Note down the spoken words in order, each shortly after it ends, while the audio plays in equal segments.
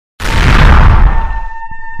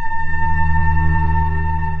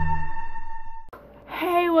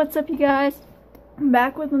what's up you guys? I'm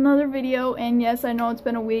back with another video, and yes, I know it's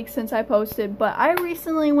been a week since I posted, but I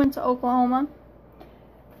recently went to Oklahoma,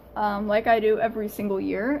 like I do every single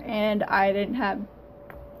year, and I didn't have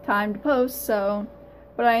time to post, but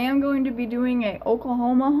I am going to be doing a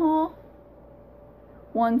Oklahoma haul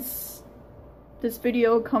once this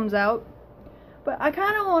video comes out. But I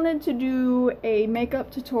kind of wanted to do a makeup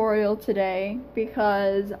tutorial today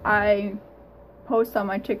because I post on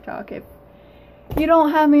my TikTok. If you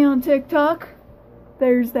don't have me on TikTok,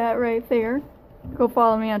 there's that right there. Go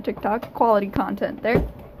follow me on TikTok. Quality content there.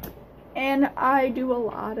 And I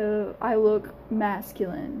look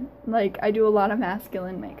masculine. Like, I do a lot of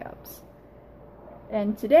masculine makeups.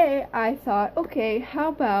 And today I thought, okay, how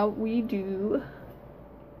about we do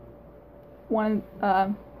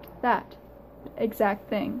that exact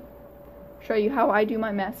thing. Show you how I do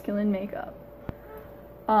my masculine makeup.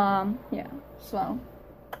 Yeah, so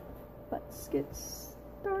let's get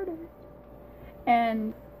started.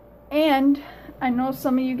 And I know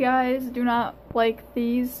some of you guys do not like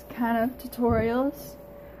these kind of tutorials,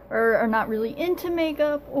 or are not really into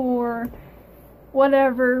makeup or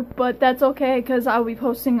whatever, but that's okay because I'll be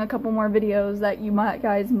posting a couple more videos that you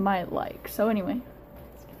guys might like. So anyway,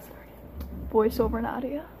 let's get started. Voiceover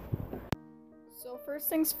Nadia. So first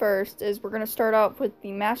things first is we're going to start out with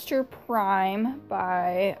the Master Prime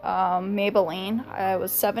by Maybelline. It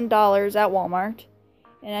was $7 at Walmart.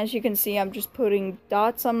 And as you can see, I'm just putting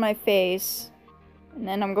dots on my face, and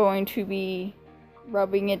then I'm going to be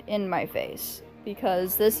rubbing it in my face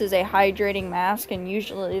because this is a hydrating mask, and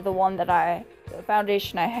usually the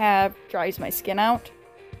foundation I have dries my skin out.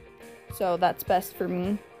 So that's best for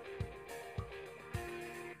me.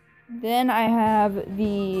 Then I have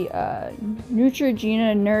the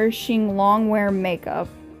Neutrogena Nourishing Longwear Makeup.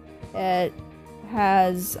 It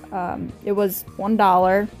was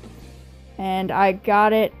 $1, and I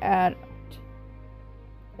got it at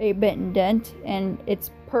a Bit and Dent, and it's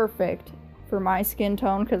perfect for my skin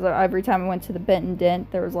tone because every time I went to the Bit and Dent,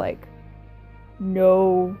 there was like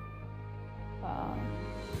no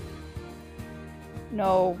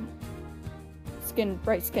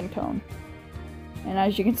bright skin tone. And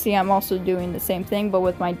as you can see, I'm also doing the same thing, but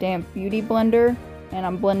with my damp beauty blender, and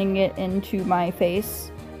I'm blending it into my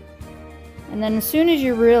face. And then as soon as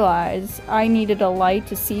you realize I needed a light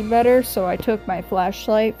to see better, so I took my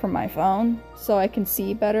flashlight from my phone so I can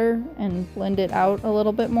see better and blend it out a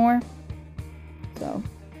little bit more. So.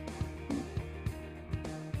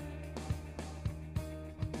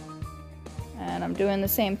 And I'm doing the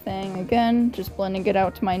same thing again, just blending it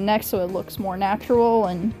out to my neck so it looks more natural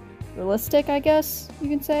and realistic, I guess you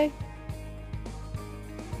can say.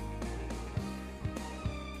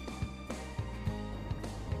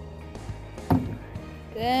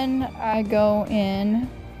 Then I go in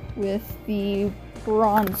with the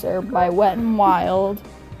bronzer by Wet n Wild.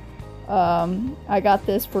 I got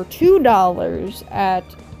this for $2 at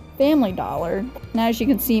Family Dollar. And as you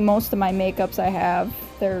can see, most of my makeups I have,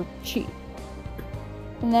 they're cheap.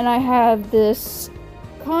 And then I have this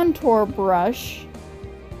contour brush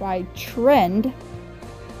by Trend.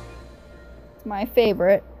 It's my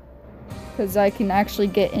favorite because I can actually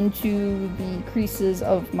get into the creases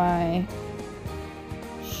of my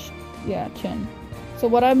chin. So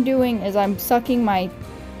what I'm doing is I'm sucking my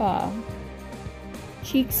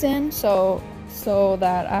cheeks in so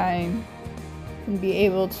that I can be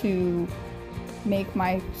able to make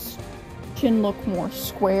my chin look more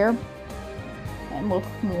square and look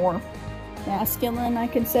more masculine, I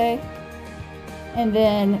can say. And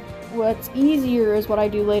then what's easier is what I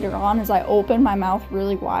do later on is I open my mouth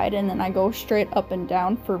really wide and then I go straight up and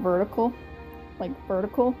down for vertical.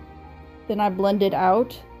 Then I blend it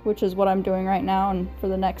out, which is what I'm doing right now and for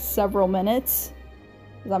the next several minutes,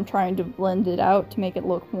 because I'm trying to blend it out to make it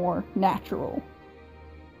look more natural.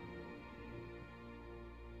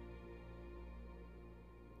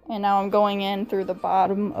 And now I'm going in through the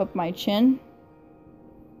bottom of my chin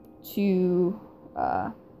to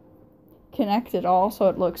connect it all so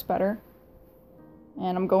it looks better.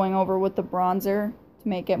 And I'm going over with the bronzer to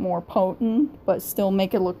make it more potent but still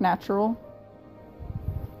make it look natural.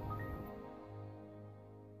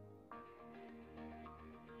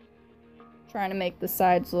 Trying to make the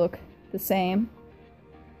sides look the same.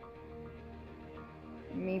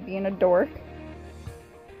 Me being a dork.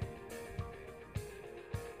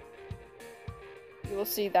 You will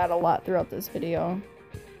see that a lot throughout this video.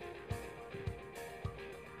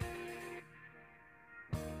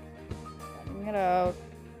 Cutting it out.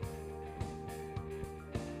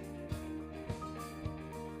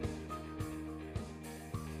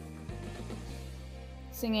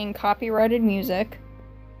 Singing copyrighted music.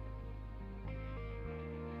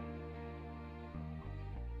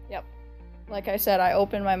 like I said, I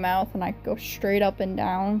open my mouth and I go straight up and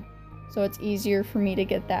down, so it's easier for me to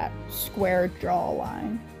get that square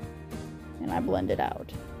jawline. And I blend it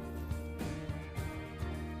out.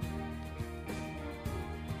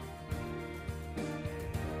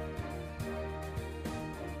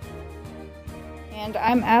 And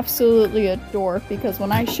I'm absolutely a dork because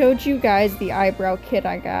when I showed you guys the eyebrow kit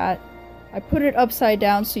I got, I put it upside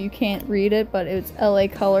down so you can't read it, but it's LA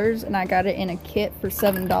Colors and I got it in a kit for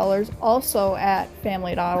 $7. Also at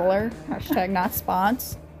Family Dollar, hashtag not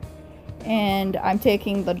spons. And I'm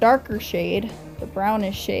taking the darker shade, the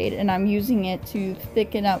brownish shade, and I'm using it to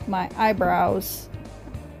thicken up my eyebrows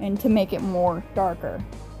and to make it more darker,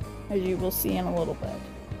 as you will see in a little bit.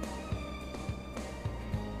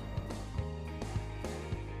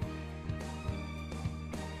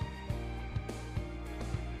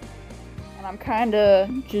 And I'm kind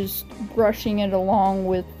of just brushing it along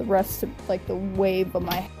with the rest of, like, the wave of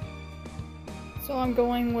my hair. So I'm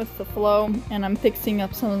going with the flow, and I'm fixing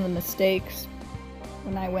up some of the mistakes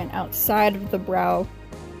when I went outside of the brow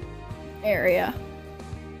area.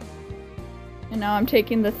 And now I'm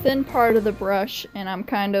taking the thin part of the brush, and I'm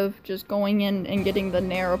kind of just going in and getting the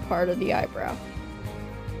narrow part of the eyebrow.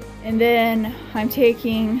 And then I'm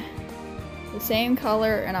taking the same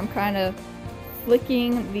color, and I'm kind of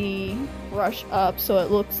flicking the brush up so it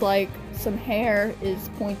looks like some hair is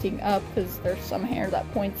pointing up, because there's some hair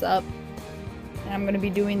that points up. And I'm going to be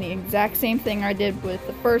doing the exact same thing I did with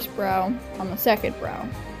the first brow on the second brow.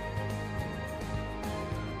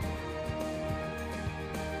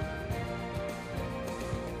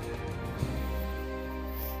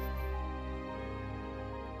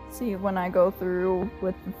 See, when I go through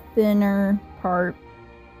with the thinner part,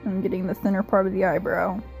 I'm getting the thinner part of the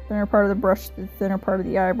eyebrow. Thinner part of the brush, the thinner part of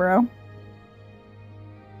the eyebrow.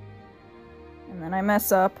 And then I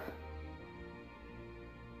mess up.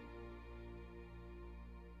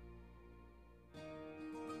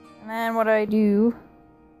 And then what I do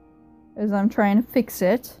is I'm trying to fix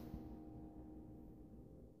it.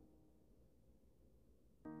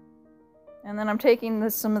 And then I'm taking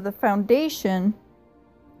some of the foundation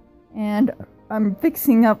and I'm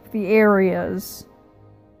fixing up the areas.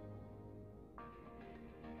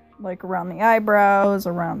 Like around the eyebrows,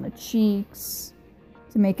 around the cheeks,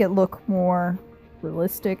 to make it look more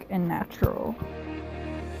realistic and natural.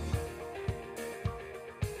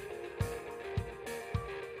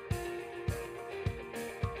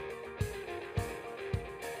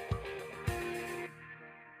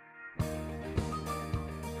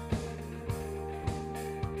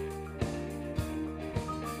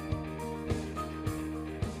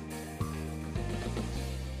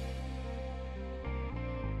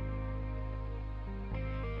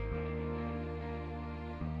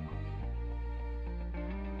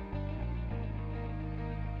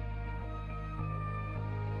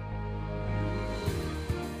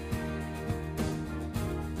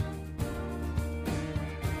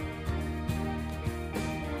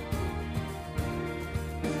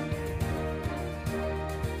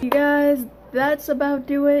 You guys, that's about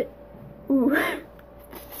do it. Ooh.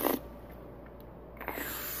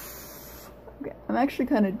 Okay, I'm actually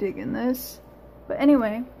kind of digging this. But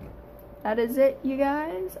anyway, that is it, you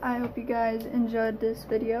guys. I hope you guys enjoyed this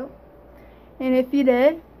video. And if you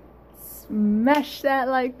did, smash that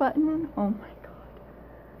like button. Oh my god.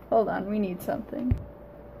 Hold on, we need something.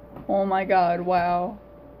 Oh my god, wow.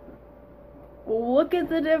 Look at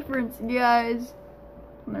the difference, you guys.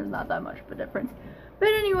 There's not that much of a difference. But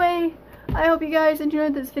anyway, I hope you guys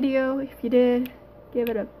enjoyed this video. If you did, give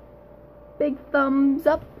it a big thumbs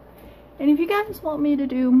up. And if you guys want me to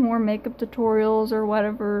do more makeup tutorials or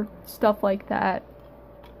whatever, stuff like that,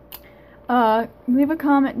 leave a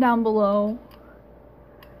comment down below.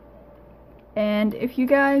 And if you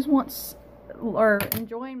guys are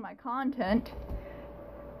enjoying my content,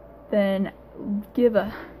 then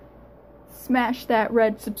smash that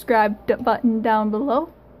red subscribe button down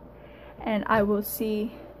below. And I will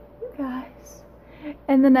see you guys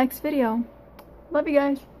in the next video. Love you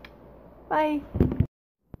guys. Bye.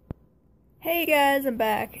 Hey guys, I'm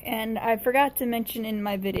back. And I forgot to mention in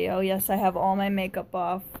my video, yes, I have all my makeup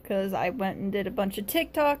off because I went and did a bunch of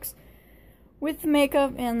TikToks with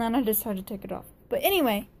makeup and then I decided to take it off. But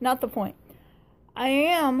anyway, not the point. I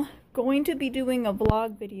am going to be doing a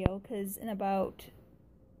vlog video because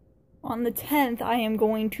on the 10th, I am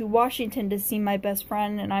going to Washington to see my best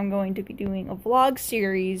friend, and I'm going to be doing a vlog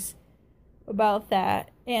series about that,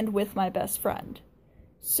 and with my best friend.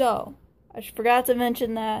 So, I forgot to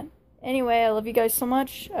mention that. Anyway, I love you guys so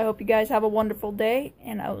much. I hope you guys have a wonderful day,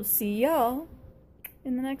 and I will see y'all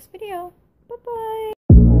in the next video. Bye-bye.